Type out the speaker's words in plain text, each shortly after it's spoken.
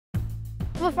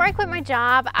Before I quit my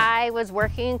job, I was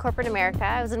working in corporate America.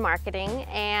 I was in marketing,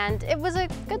 and it was a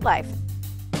good life.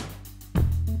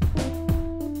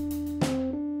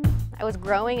 I was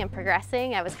growing and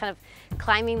progressing. I was kind of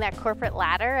climbing that corporate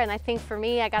ladder, and I think for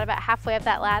me, I got about halfway up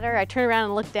that ladder. I turned around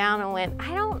and looked down and went,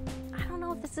 I don't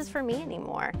know if this is for me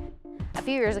anymore. A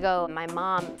few years ago, my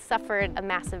mom suffered a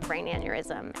massive brain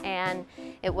aneurysm, and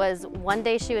it was one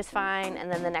day she was fine,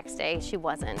 and then the next day she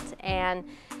wasn't. And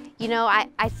you know,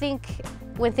 I think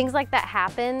when things like that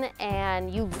happen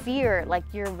and you fear like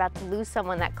you're about to lose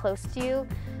someone that close to you,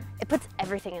 it puts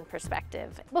everything in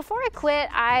perspective. Before I quit,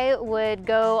 I would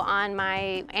go on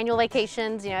my annual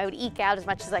vacations. You know, I would eke out as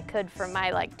much as I could from my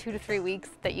like 2 to 3 weeks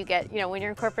that you get, you know, when you're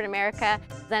in corporate America.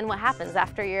 Then what happens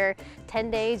after your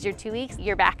 10 days, your 2 weeks,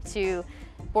 you're back to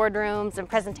boardrooms and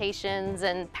presentations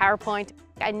and PowerPoint.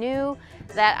 I knew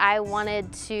that I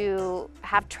wanted to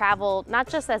have travel not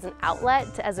just as an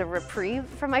outlet, as a reprieve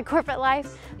from my corporate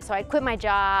life. So I quit my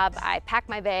job, I packed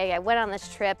my bag, I went on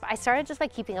this trip. I started just by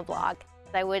keeping a blog.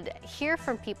 I would hear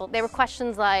from people. There were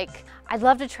questions like, I'd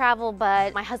love to travel,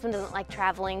 but my husband doesn't like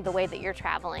traveling the way that you're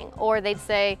traveling. Or they'd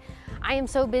say, I am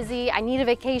so busy, I need a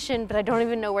vacation, but I don't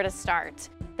even know where to start.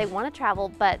 They want to travel,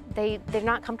 but they're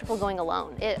not comfortable going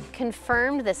alone. It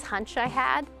confirmed this hunch I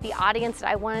had. The audience that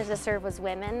I wanted to serve was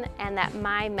women, and that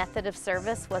my method of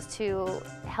service was to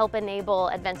help enable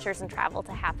adventures and travel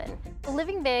to happen.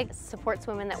 Living Big supports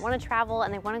women that want to travel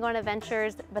and they want to go on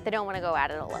adventures, but they don't want to go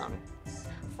at it alone.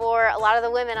 For a lot of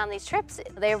the women on these trips,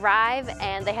 they arrive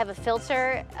and they have a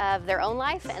filter of their own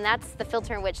life, and that's the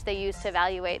filter in which they use to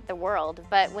evaluate the world.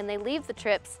 But when they leave the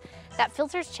trips, that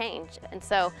filter's changed. And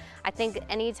so I think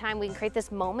anytime we can create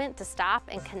this moment to stop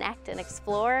and connect and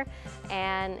explore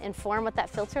and inform what that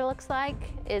filter looks like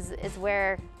is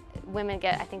where women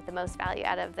get, I think, the most value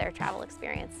out of their travel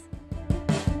experience.